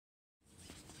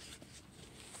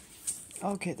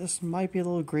Okay, this might be a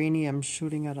little grainy. I'm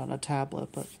shooting it on a tablet,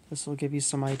 but this will give you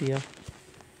some idea.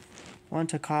 Went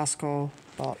to Costco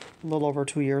about a little over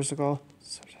 2 years ago.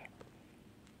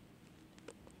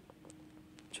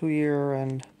 2 year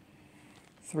and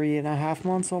 3.5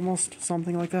 months almost,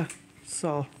 something like that.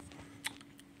 So,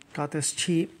 got this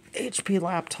cheap HP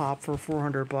laptop for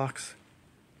 $400.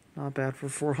 Not bad for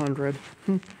 400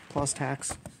 plus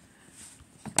tax.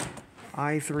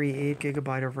 i3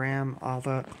 8GB of RAM, all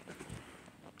that.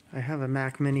 I have a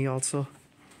Mac Mini also,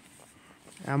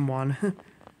 M1,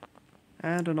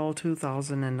 and an old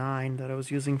 2009 that I was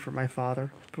using for my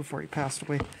father before he passed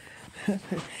away.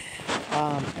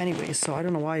 Anyway, so I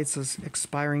don't know why it says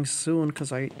expiring soon,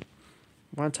 because I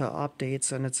went to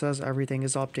updates and it says everything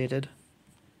is updated.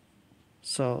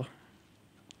 So,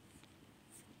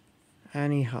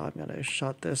 anyhow, I'm going to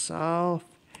shut this off.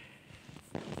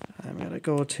 I'm going to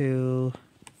go to,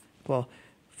 well,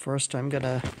 first I'm going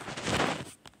to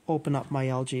open up my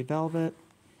LG Velvet.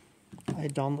 I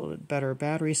downloaded Better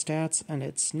Battery Stats and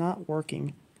it's not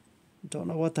working. Don't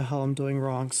know what the hell I'm doing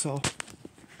wrong, so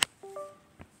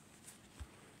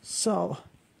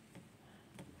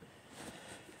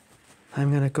I'm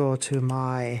going to go to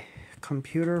my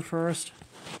computer first.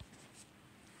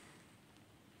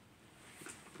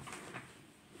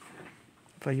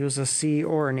 If I use a C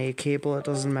or an A cable, it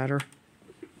doesn't matter.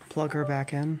 Plug her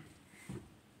back in.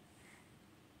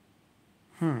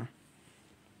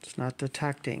 It's not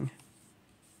detecting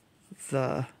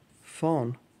the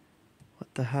phone.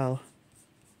 What the hell?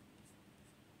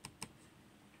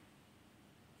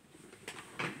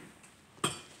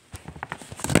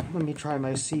 Let me try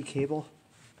my C cable.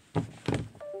 It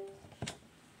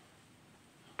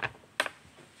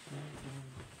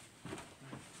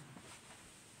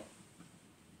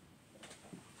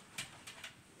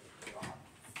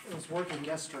was working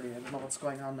yesterday. I don't know what's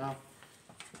going on now.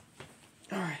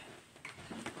 Alright.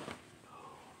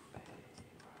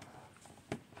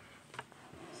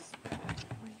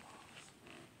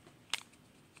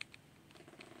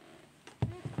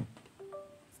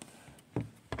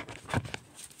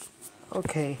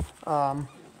 Okay,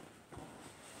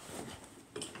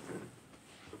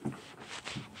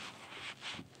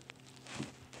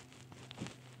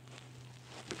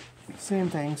 same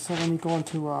thing. So let me go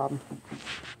into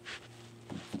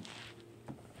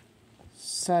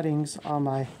settings on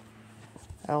my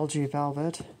LG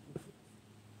Velvet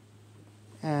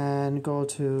and go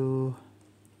to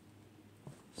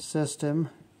System,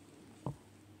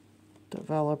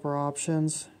 Developer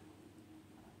Options,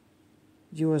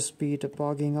 USB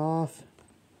debugging off,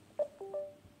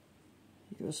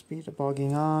 USB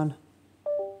debugging on,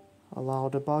 allow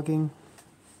debugging.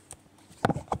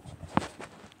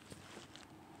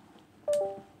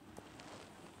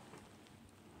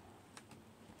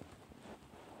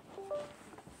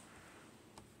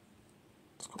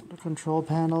 Let's go to control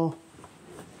panel.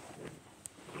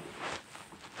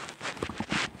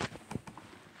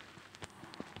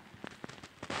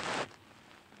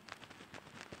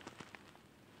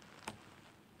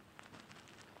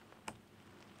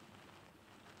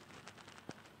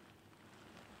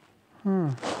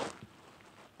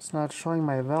 It's not showing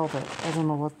my Velvet. I don't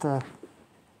know what the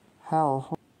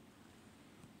hell.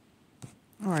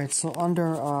 Alright, so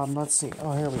under, let's see.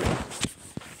 Oh, here we go.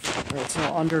 Alright,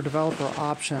 so under developer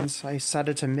options, I set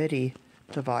it to MIDI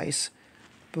device.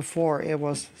 Before it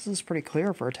was, this is pretty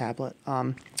clear for a tablet.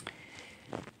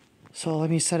 So let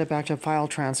me set it back to file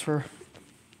transfer.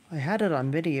 I had it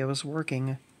on MIDI, it was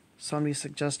working. Somebody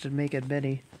suggested make it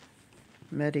MIDI,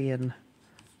 and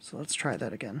so let's try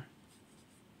that again.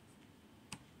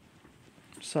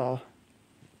 So,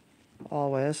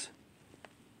 always,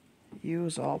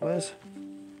 use always.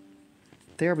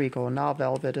 There we go, now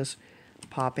Velvet is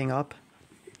popping up.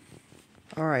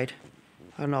 Alright,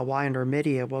 I don't know why under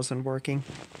MIDI it wasn't working.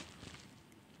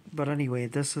 But anyway,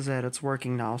 this is it, it's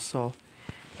working now. So,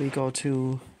 we go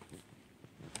to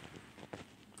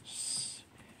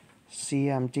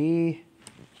CMD,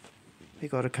 we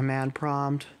go to command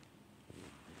prompt,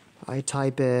 I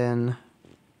type in,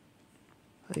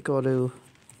 I go to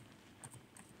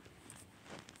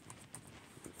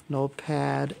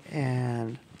Notepad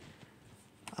and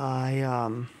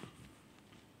I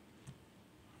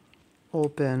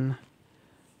open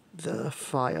the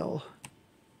file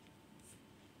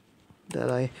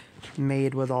that I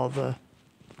made with all the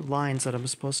lines that I'm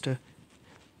supposed to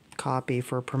copy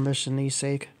for permission-y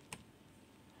sake.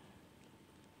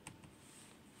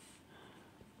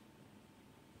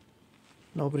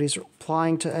 Nobody's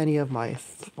replying to any of my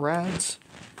threads.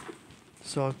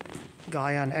 So a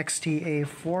guy on XTA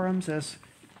forums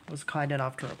was kind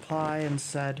enough to reply and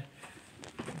said,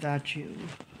 that you,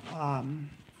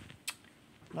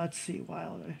 let's see,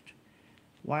 while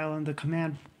in the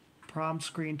command prompt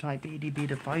screen, type ADB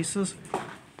devices,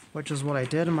 which is what I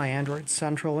did in my Android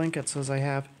Central link. It says I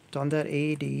have done that.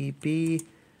 ADB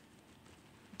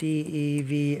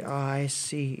DEVICES.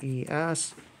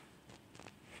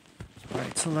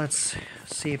 Alright, so let's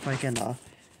see if I can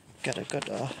get a good,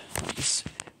 just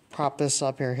prop this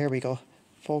up here. Here we go.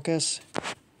 Focus.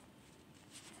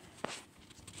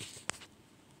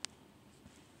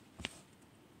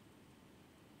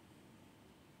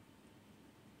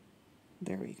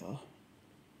 There we go.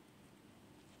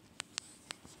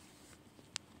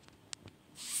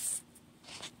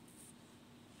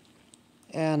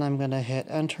 And I'm going to hit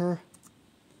enter.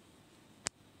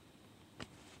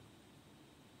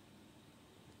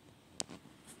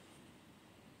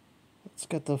 Let's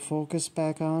get the focus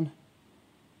back on.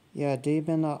 Yeah,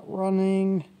 daemon not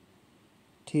running.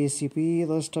 TCP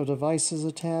list of devices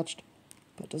attached,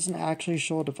 but doesn't actually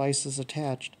show devices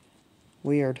attached.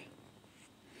 Weird.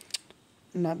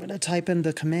 And I'm going to type in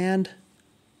the command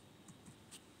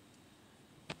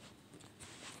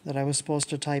that I was supposed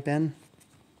to type in.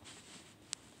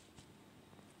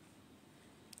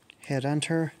 Hit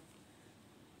enter.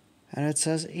 And it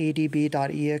says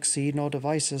adb.exe, no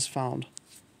devices found.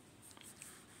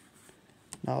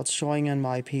 Now it's showing in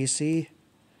my PC,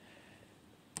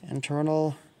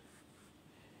 internal,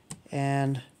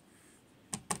 and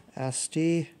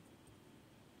SD.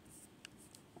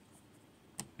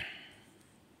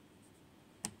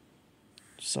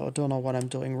 So I don't know what I'm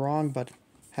doing wrong, but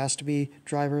has to be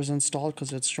drivers installed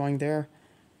because it's showing there.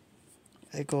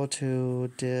 I go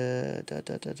to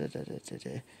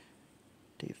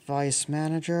device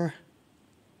manager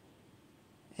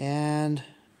and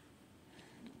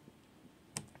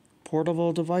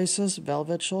portable devices.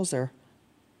 Velvet shows there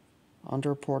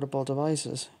under portable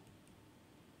devices.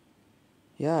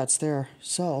 Yeah, it's there.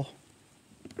 So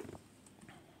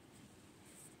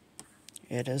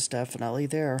it is definitely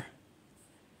there.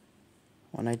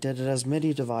 When I did it as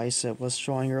MIDI device, it was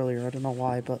showing earlier. I don't know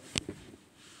why, but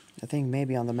I think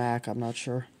maybe on the Mac, I'm not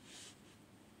sure.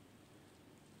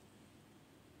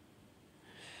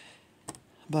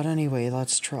 But anyway,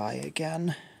 let's try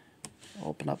again.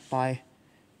 Open up my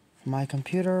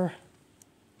computer.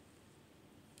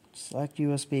 Select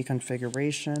USB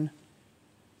configuration.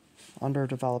 Under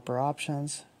developer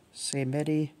options, say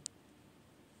MIDI.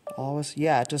 Always,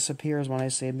 yeah, it disappears when I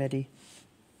say MIDI.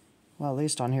 Well, at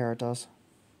least on here it does.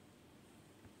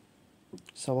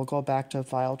 So we'll go back to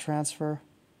file transfer.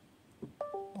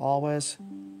 Always.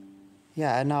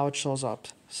 Yeah, and now it shows up.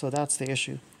 So that's the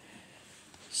issue.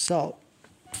 So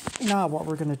now what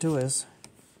we're going to do is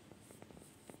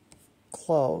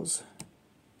close,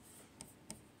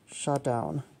 shut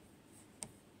down.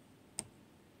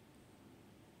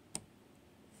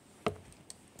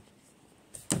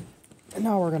 And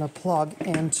now we're going to plug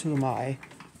into my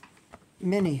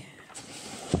Mini.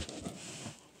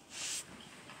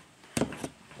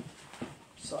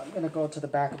 So I'm going to go to the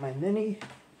back of my Mini,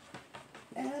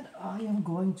 and I am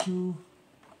going to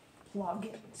plug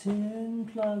it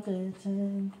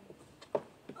in,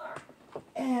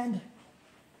 and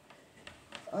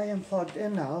I am plugged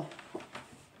in now.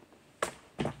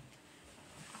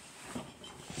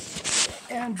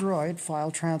 Android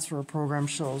file transfer program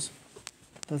shows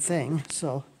the thing,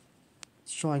 so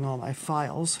it's showing all my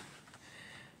files.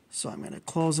 So I'm going to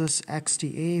close this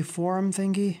XDA forum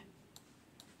thingy.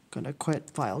 Going to quit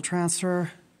file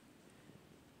transfer.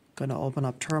 Going to open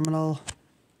up terminal.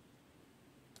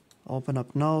 Open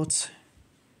up notes.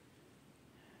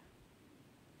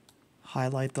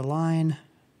 Highlight the line.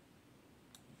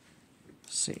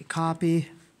 Say copy.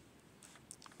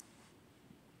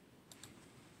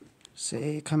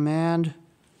 Say command,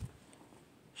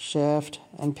 shift,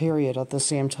 and period at the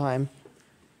same time.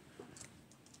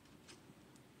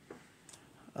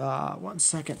 1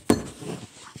 second.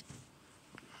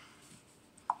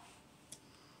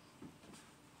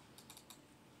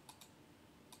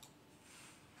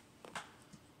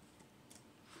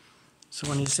 So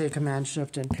when you say command,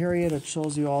 shift, and period, it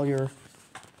shows you all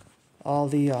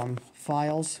the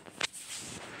files,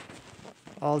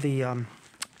 all the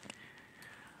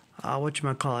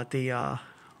whatchamacallit, the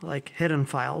like hidden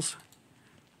files.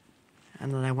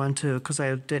 And then I went to, because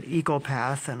I did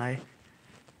EcoPath and I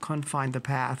couldn't find the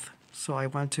path, so I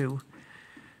went here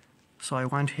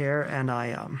and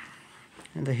I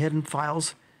in the hidden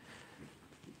files,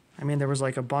 I mean there was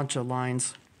like a bunch of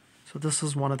lines, so this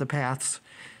is one of the paths.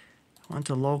 Went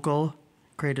to local,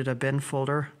 created a bin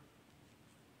folder.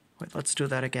 Wait, let's do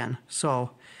that again.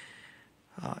 So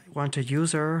went to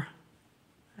user,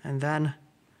 and then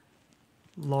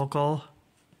local,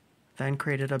 then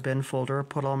created a bin folder,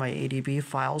 put all my ADB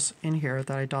files in here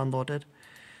that I downloaded.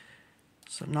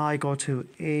 So now I go to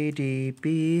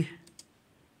ADB,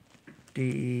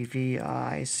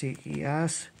 DEVICES.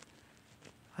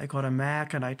 I go to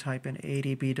Mac and I type in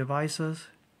ADB devices,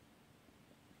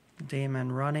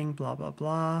 daemon running, blah, blah,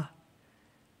 blah.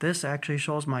 This actually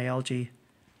shows my LG.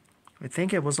 I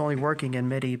think it was only working in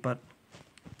MIDI, but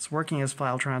it's working as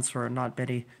file transfer and not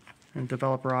MIDI in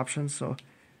developer options, so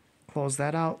close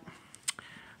that out.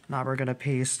 Now we're going to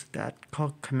paste that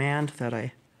command that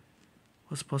I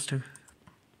was supposed to.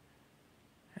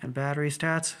 And battery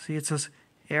stats, see it says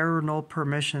error no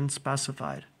permission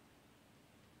specified.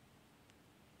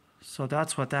 So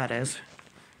that's what that is.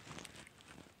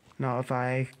 Now if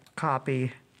I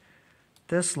copy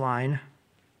this line,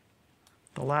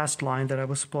 the last line that I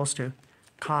was supposed to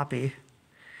copy,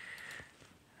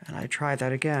 and I try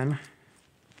that again,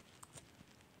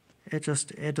 it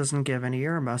doesn't give any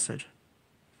error message.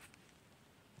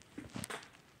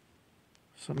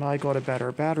 So now I go to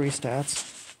better battery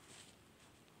stats.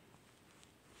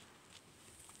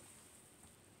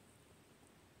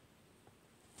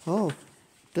 Oh,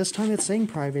 this time it's saying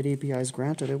private APIs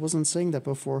granted. It wasn't saying that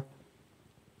before.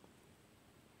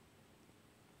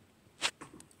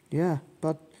 Yeah,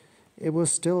 but it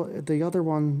was still, the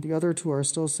other two are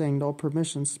still saying no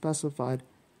permissions specified.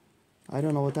 I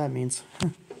don't know what that means.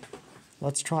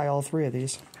 Let's try all three of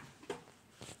these.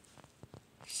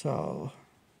 So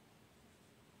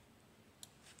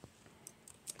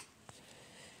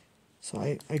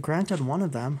I granted one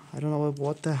of them. I don't know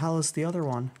what the hell is the other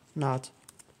one. Not.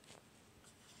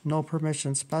 No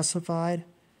permission specified.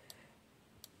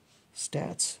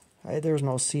 Stats. There's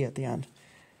no C at the end.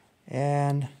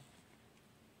 And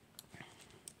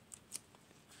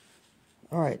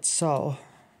all right, so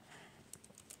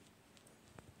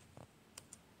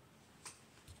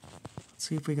let's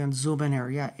see if we can zoom in here.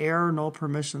 Yeah, error no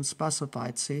permission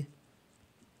specified. See?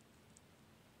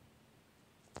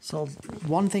 So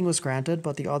one thing was granted,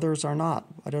 but the others are not.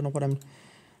 I don't know what I'm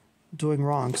doing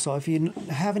wrong. So if you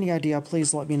have any idea,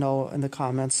 please let me know in the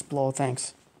comments below.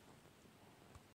 Thanks.